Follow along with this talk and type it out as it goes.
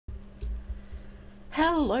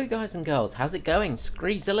Hello guys and girls, how's it going?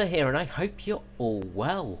 Screezilla here and I hope you're all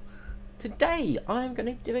well. Today I'm going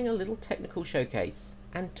to be doing a little technical showcase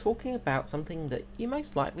and talking about something that you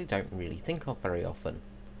most likely don't really think of very often.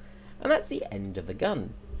 And that's the end of the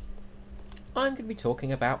gun. I'm going to be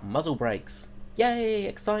talking about muzzle brakes. Yay,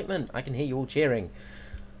 excitement, I can hear you all cheering.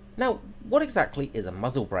 Now, what exactly is a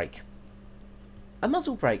muzzle brake? A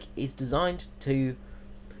muzzle brake is designed to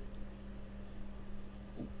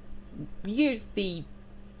use the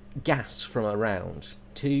gas from a round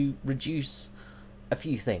to reduce a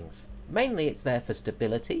few things. Mainly it's there for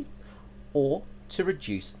stability or to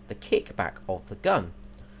reduce the kickback of the gun.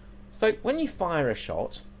 So when you fire a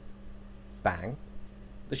shot, bang,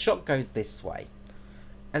 the shot goes this way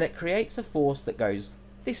and it creates a force that goes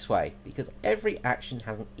this way because every action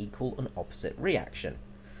has an equal and opposite reaction.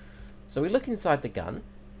 So we look inside the gun.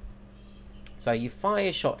 So you fire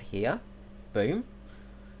a shot here, boom,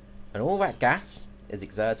 and all that gas is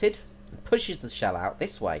exerted and pushes the shell out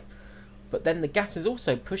this way, but then the gas is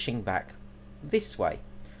also pushing back this way.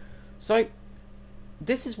 So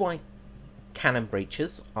this is why cannon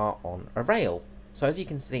breechers are on a rail. So as you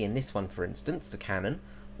can see in this one, for instance, the cannon,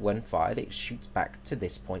 when fired, it shoots back to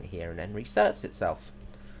this point here and then resets itself.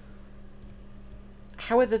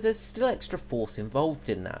 However, there's still extra force involved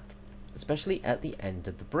in that, especially at the end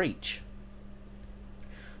of the breech.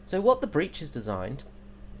 So what the breech is designed,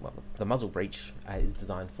 well, the muzzle breech is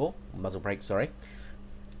designed for, muzzle brake, sorry,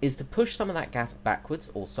 is to push some of that gas backwards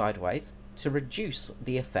or sideways to reduce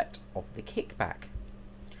the effect of the kickback.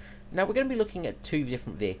 Now we're going to be looking at two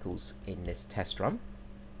different vehicles in this test run.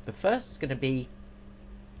 The first is going to be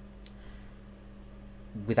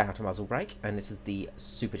without a muzzle brake, and this is the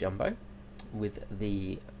Super Jumbo with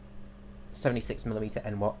the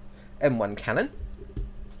 76mm M1 cannon.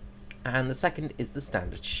 And the second is the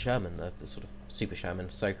standard Sherman, the sort of Super Sherman,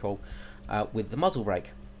 so-called, with the muzzle brake.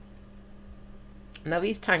 Now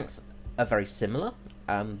these tanks are very similar.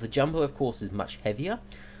 The Jumbo, of course, is much heavier.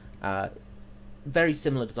 Very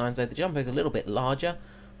similar designs, though the Jumbo is a little bit larger,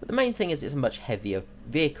 but the main thing is it's a much heavier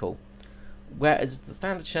vehicle, whereas the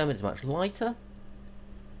standard Sherman is much lighter,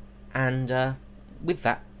 and with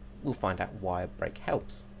that we'll find out why a brake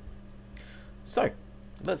helps. So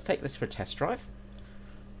let's take this for a test drive.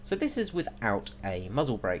 So this is without a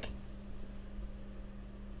muzzle brake.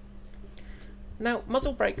 Now,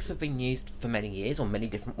 muzzle brakes have been used for many years on many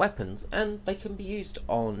different weapons, and they can be used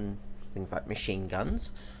on things like machine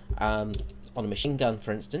guns. On a machine gun,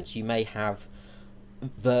 for instance, you may have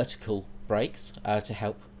vertical brakes to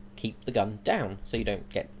help keep the gun down so you don't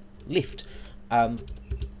get lift.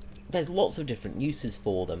 There's lots of different uses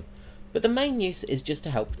for them, but the main use is just to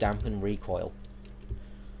help dampen recoil.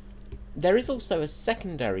 There is also a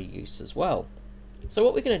secondary use as well. So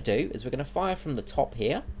what we're going to do is we're going to fire from the top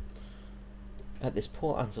here at this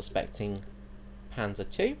poor unsuspecting Panzer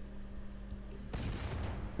II.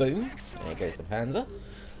 Boom, there goes the Panzer.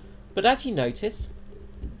 But as you notice,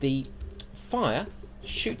 the fire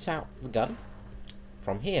shoots out the gun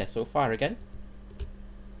from here. So we'll fire again.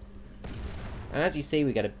 And as you see,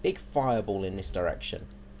 we get a big fireball in this direction.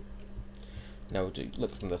 Now we'll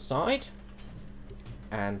look from the side.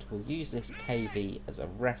 And we'll use this KV as a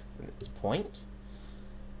reference point.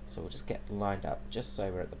 So we'll just get lined up just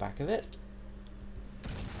so we're at the back of it.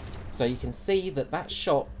 So you can see that that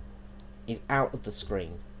shot is out of the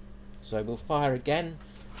screen. So we'll fire again,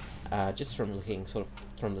 just from looking sort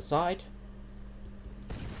of from the side.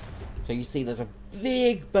 So you see there's a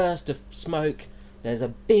big burst of smoke. There's a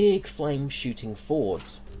big flame shooting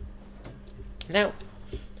forwards. Now,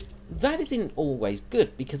 that isn't always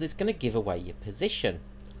good because it's going to give away your position,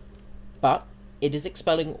 but it is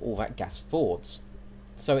expelling all that gas forwards,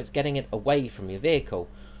 so it's getting it away from your vehicle,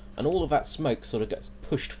 and all of that smoke sort of gets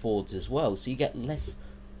pushed forwards as well, so you get less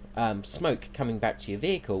smoke coming back to your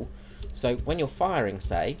vehicle. So when you're firing,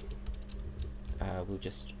 say, we'll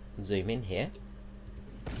just zoom in here,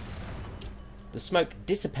 the smoke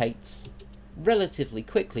dissipates relatively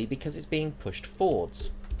quickly because it's being pushed forwards.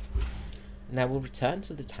 Now we'll return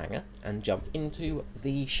to the Tanger and jump into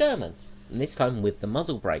the Sherman, and this time with the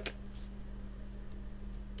muzzle brake.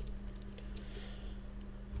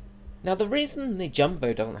 Now the reason the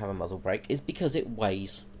Jumbo doesn't have a muzzle brake is because it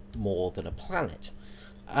weighs more than a planet.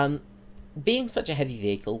 Being such a heavy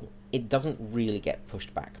vehicle, it doesn't really get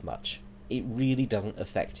pushed back much. It really doesn't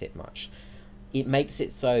affect it much. It makes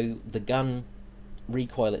it so the gun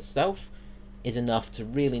recoil itself is enough to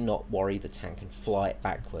really not worry the tank and fly it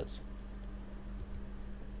backwards.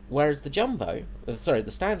 Whereas the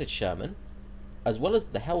the standard Sherman, as well as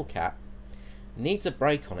the Hellcat, needs a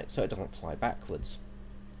brake on it so it doesn't fly backwards.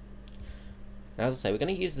 Now, as I say, we're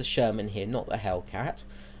going to use the Sherman here, not the Hellcat,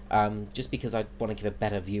 just because I want to give a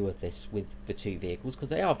better view of this with the two vehicles, because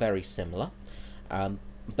they are very similar.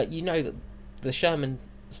 But you know that the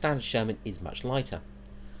standard Sherman is much lighter.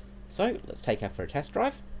 So let's take her for a test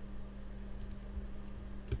drive.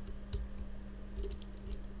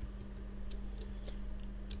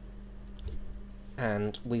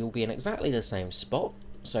 And we will be in exactly the same spot,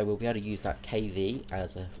 so we'll be able to use that KV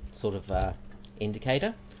as a sort of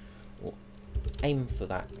indicator. We'll aim for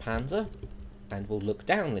that Panzer, and we'll look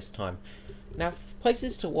down this time. Now,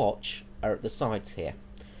 places to watch are at the sides here,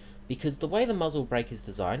 because the way the muzzle brake is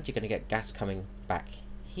designed, you're going to get gas coming back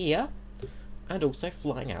here, and also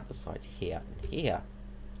flying out the sides here and here.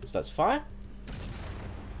 So let's fire.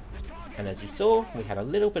 And as you saw, we had a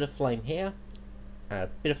little bit of flame here, a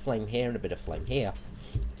bit of flame here, and a bit of flame here.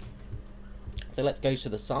 So let's go to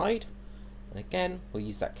the side, and again we'll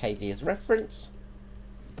use that KV as reference.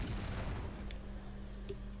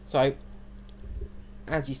 So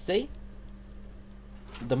as you see,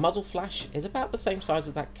 the muzzle flash is about the same size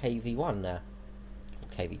as that KV1 there, or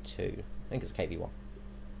KV2, I think it's KV1.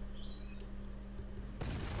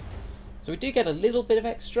 So we do get a little bit of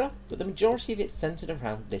extra, but the majority of it's centered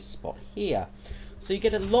around this spot here. So you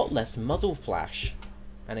get a lot less muzzle flash.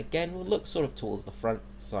 And again, we'll look sort of towards the front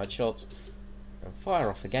side shot and fire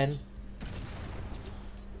off again.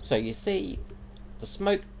 So you see, the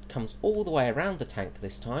smoke comes all the way around the tank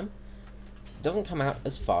this time. It doesn't come out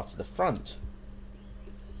as far to the front.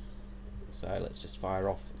 So let's just fire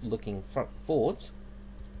off looking forwards.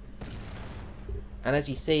 And as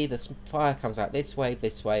you see, the fire comes out this way,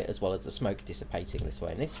 as well as the smoke dissipating this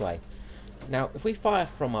way and this way. Now, if we fire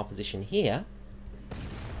from our position here,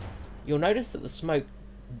 you'll notice that the smoke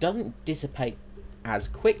doesn't dissipate as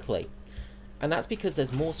quickly. And that's because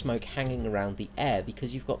there's more smoke hanging around the air,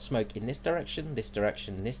 because you've got smoke in this direction, this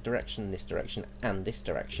direction, this direction, this direction, and this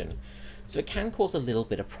direction. So it can cause a little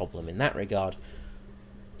bit of problem in that regard.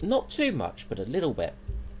 Not too much, but a little bit.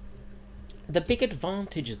 The big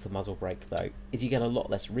advantage of the muzzle brake, though, is you get a lot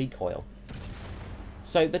less recoil.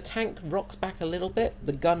 So the tank rocks back a little bit,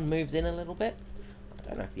 the gun moves in a little bit. I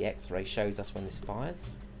don't know if the X-ray shows us when this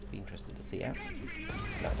fires. Be interested to see out.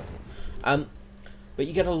 No, it doesn't. But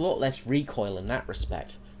you get a lot less recoil in that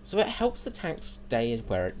respect. So it helps the tank stay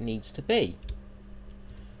where it needs to be.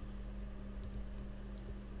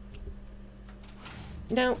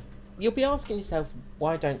 Now, you'll be asking yourself,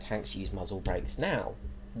 why don't tanks use muzzle brakes now?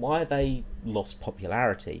 Why are they lost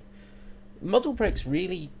popularity? Muzzle brakes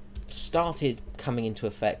really started coming into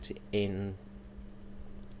effect in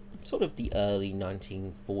sort of the early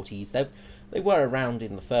 1940s. They were around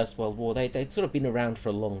in the First World War. They'd sort of been around for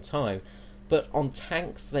a long time. But on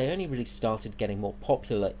tanks, they only really started getting more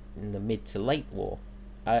popular in the mid to late war.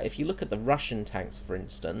 If you look at the Russian tanks, for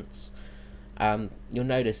instance, you'll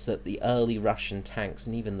notice that the early Russian tanks,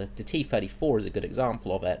 and even the T-34 is a good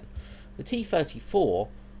example of it, the T-34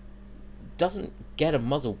 doesn't get a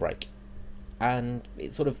muzzle brake, and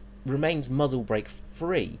it sort of remains muzzle brake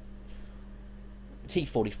free.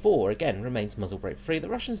 T-44 again remains muzzle brake free. The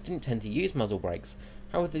Russians didn't tend to use muzzle brakes.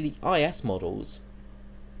 However, the IS models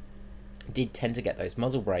did tend to get those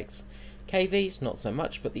muzzle brakes. KVs not so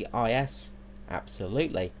much, but the IS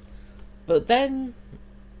absolutely. But then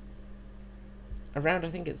around,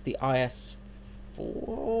 I think it's the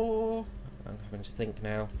IS-4. I'm having to think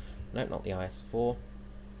now. No, not the IS-4.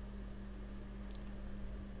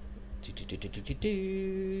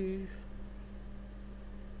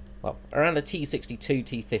 Well, around the T-62,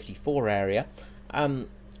 T-54 area, and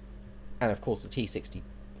of course the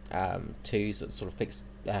T-62s, sort of fixed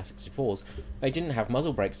 64s, they didn't have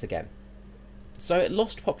muzzle brakes again. So it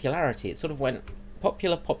lost popularity. It sort of went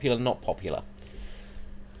popular, popular, not popular.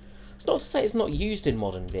 It's not to say it's not used in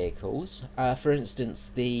modern vehicles. For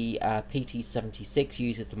instance, the PT-76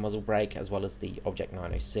 uses the muzzle brake, as well as the Object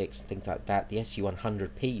 906, things like that. The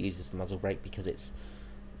SU-100P uses the muzzle brake because it's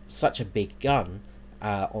such a big gun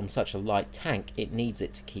on such a light tank, it needs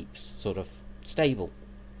it to keep sort of stable.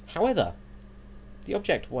 However, the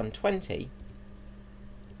Object 120,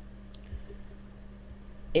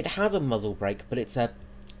 it has a muzzle brake, but it's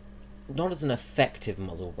not as an effective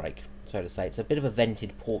muzzle brake, so to say. It's a bit of a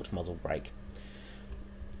vented port muzzle brake.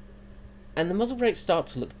 And the muzzle brakes start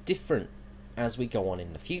to look different as we go on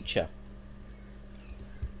in the future.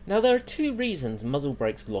 Now, there are two reasons muzzle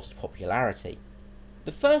brakes lost popularity.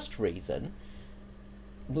 The first reason,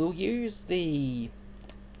 we'll use the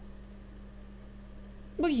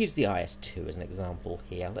IS-2 as an example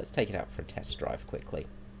here. Let's take it out for a test drive quickly.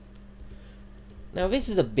 Now, this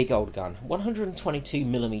is a big old gun,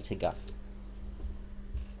 122mm gun.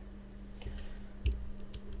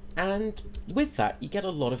 And with that, you get a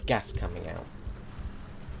lot of gas coming out.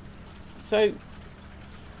 So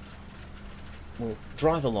we'll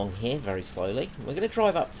drive along here very slowly. We're going to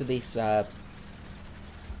drive up to this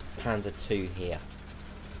Panzer II here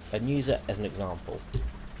and use it as an example.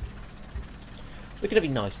 We're going to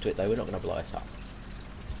be nice to it though, we're not going to blow it up.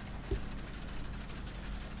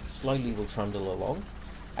 Slowly we'll trundle along.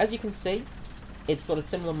 As you can see, it's got a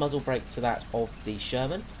similar muzzle brake to that of the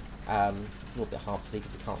Sherman. A little bit hard to see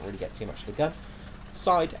because we can't really get too much of the gun.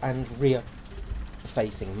 Side and rear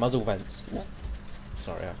facing muzzle vents.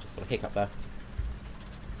 Sorry, I've just got a hiccup there.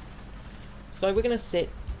 So we're going to sit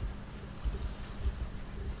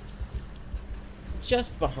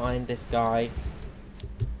just behind this guy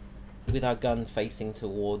with our gun facing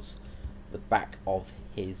towards the back of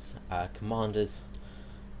his commander's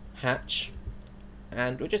hatch,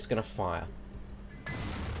 and we're just going to fire.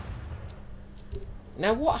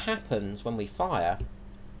 Now what happens when we fire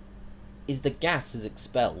is the gas is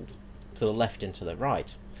expelled to the left and to the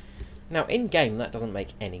right. Now in game that doesn't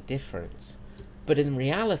make any difference, but in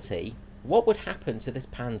reality what would happen to this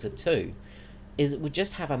Panzer II is it would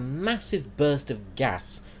just have a massive burst of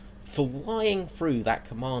gas flying through that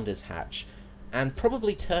commander's hatch and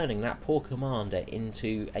probably turning that poor commander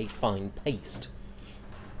into a fine paste.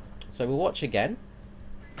 So we'll watch again.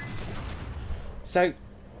 So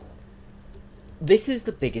this is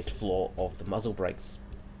the biggest flaw of the muzzle brakes.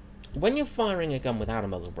 When you're firing a gun without a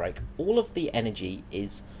muzzle brake, all of the energy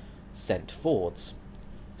is sent forwards.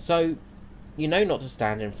 So you know not to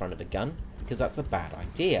stand in front of the gun because that's a bad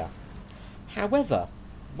idea. However,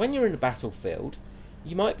 when you're in a battlefield,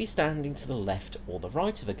 you might be standing to the left or the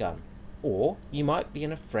right of a gun, or you might be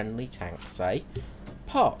in a friendly tank, say,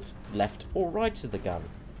 parked left or right of the gun.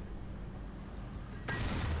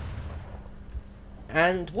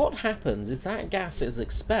 And what happens is that gas is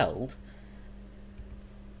expelled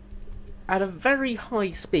at a very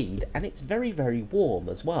high speed, and it's very, very warm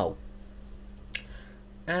as well.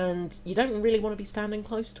 And you don't really want to be standing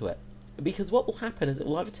close to it, because what will happen is it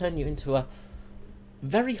will either turn you into a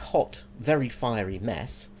very hot, very fiery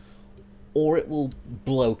mess, or it will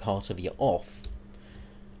blow part of you off.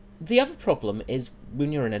 The other problem is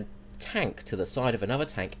when you're in a tank to the side of another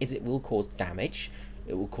tank is it will cause damage.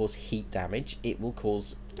 It will cause heat damage, it will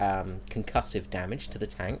cause concussive damage to the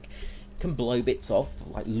tank, it can blow bits off,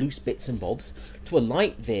 like loose bits and bobs. To a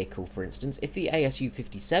light vehicle, for instance, if the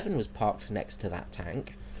ASU-57 was parked next to that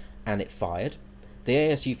tank and it fired, the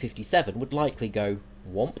ASU-57 would likely go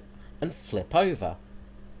whomp and flip over.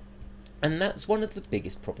 And that's one of the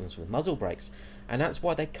biggest problems with muzzle brakes, and that's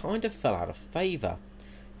why they kind of fell out of favour.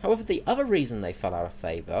 However, the other reason they fell out of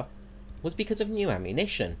favour was because of new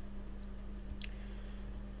ammunition.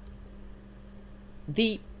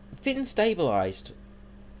 The fin stabilised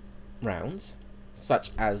rounds,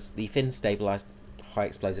 such as the fin stabilised high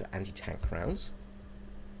explosive anti-tank rounds,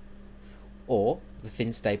 or the fin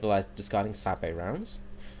stabilised discarding sabot rounds,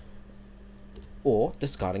 or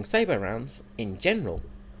discarding sabre rounds in general,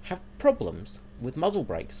 have problems with muzzle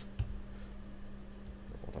brakes.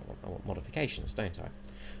 I want modifications, don't I?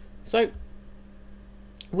 So,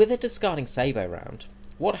 with a discarding sabre round,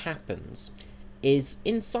 what happens is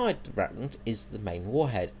inside the round is the main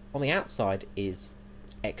warhead. On the outside is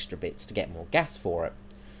extra bits to get more gas for it.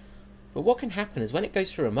 But what can happen is when it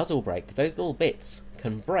goes through a muzzle brake, those little bits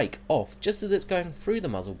can break off just as it's going through the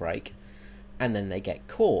muzzle brake, and then they get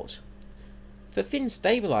caught. For fin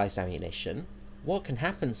stabilised ammunition, what can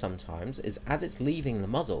happen sometimes is as it's leaving the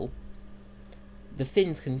muzzle, the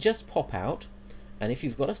fins can just pop out, and if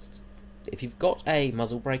you've got a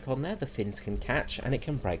muzzle brake on there, the fins can catch and it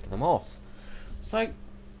can break them off. So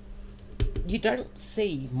you don't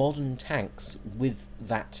see modern tanks with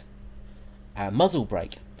that muzzle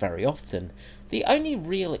brake very often. The only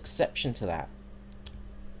real exception to that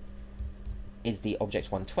is the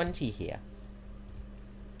Object 120 here,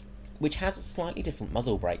 which has a slightly different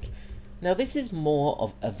muzzle brake. Now this is more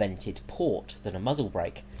of a vented port than a muzzle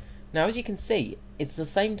brake. Now as you can see, it's the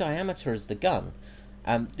same diameter as the gun.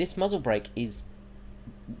 This muzzle brake is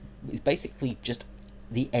basically just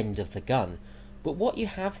the end of the gun. But what you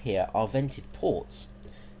have here are vented ports.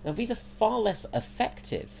 Now these are far less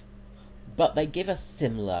effective, but they give a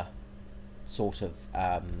similar sort of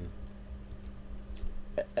a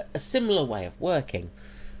similar way of working.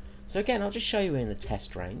 So again, I'll just show you in the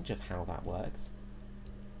test range of how that works.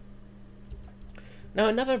 Now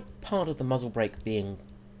another part of the muzzle brake being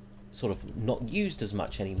sort of not used as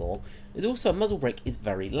much anymore is also a muzzle brake is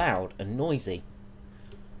very loud and noisy.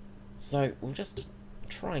 So we'll just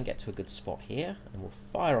try and get to a good spot here and we'll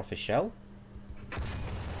fire off a shell.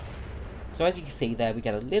 So as you can see there, we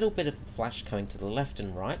get a little bit of flash coming to the left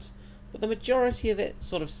and right, but the majority of it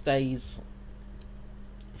sort of stays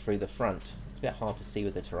through the front. It's a bit hard to see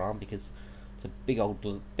with the Tehran because it's a big old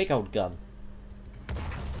gun.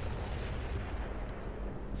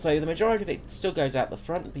 So the majority of it still goes out the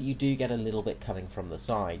front, but you do get a little bit coming from the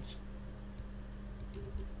sides.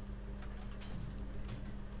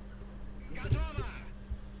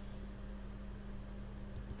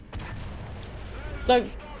 So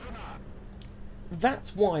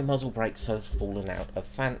that's why muzzle brakes have fallen out of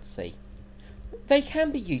fancy. They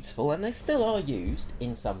can be useful, and they still are used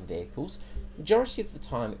in some vehicles. Majority of the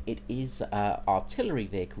time it is artillery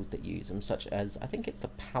vehicles that use them, such as, I think it's the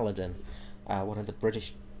Paladin, one of the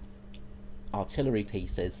British artillery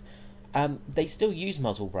pieces. They still use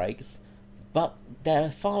muzzle brakes, but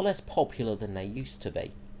they're far less popular than they used to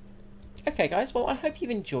be. Okay guys, well I hope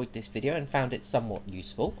you've enjoyed this video and found it somewhat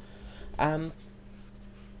useful.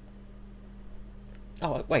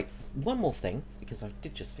 Oh wait, one more thing, because I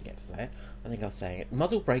did just forget to say it. I think I was saying it.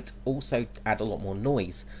 Muzzle brakes also add a lot more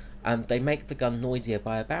noise. They make the gun noisier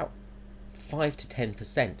by about 5 to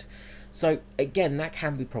 10%. So again, that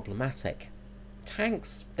can be problematic.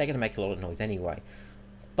 Tanks, they're going to make a lot of noise anyway,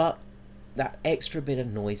 but that extra bit of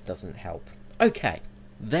noise doesn't help. Okay,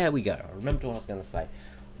 there we go. I remembered what I was going to say.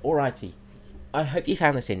 Alrighty, I hope you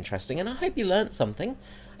found this interesting, and I hope you learnt something.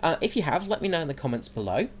 If you have, let me know in the comments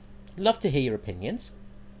below. Love to hear your opinions.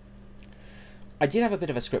 I did have a bit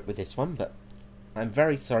of a script with this one, but I'm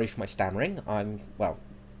very sorry for my stammering. Well,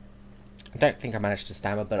 I don't think I managed to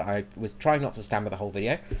stammer, but I was trying not to stammer the whole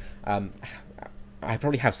video. I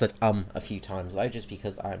probably have said a few times though, just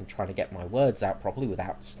because I'm trying to get my words out properly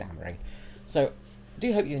without stammering. So, I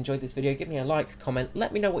do hope you enjoyed this video. Give me a like, comment,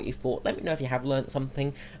 let me know what you thought, let me know if you have learnt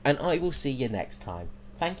something, and I will see you next time.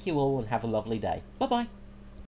 Thank you all and have a lovely day. Bye bye.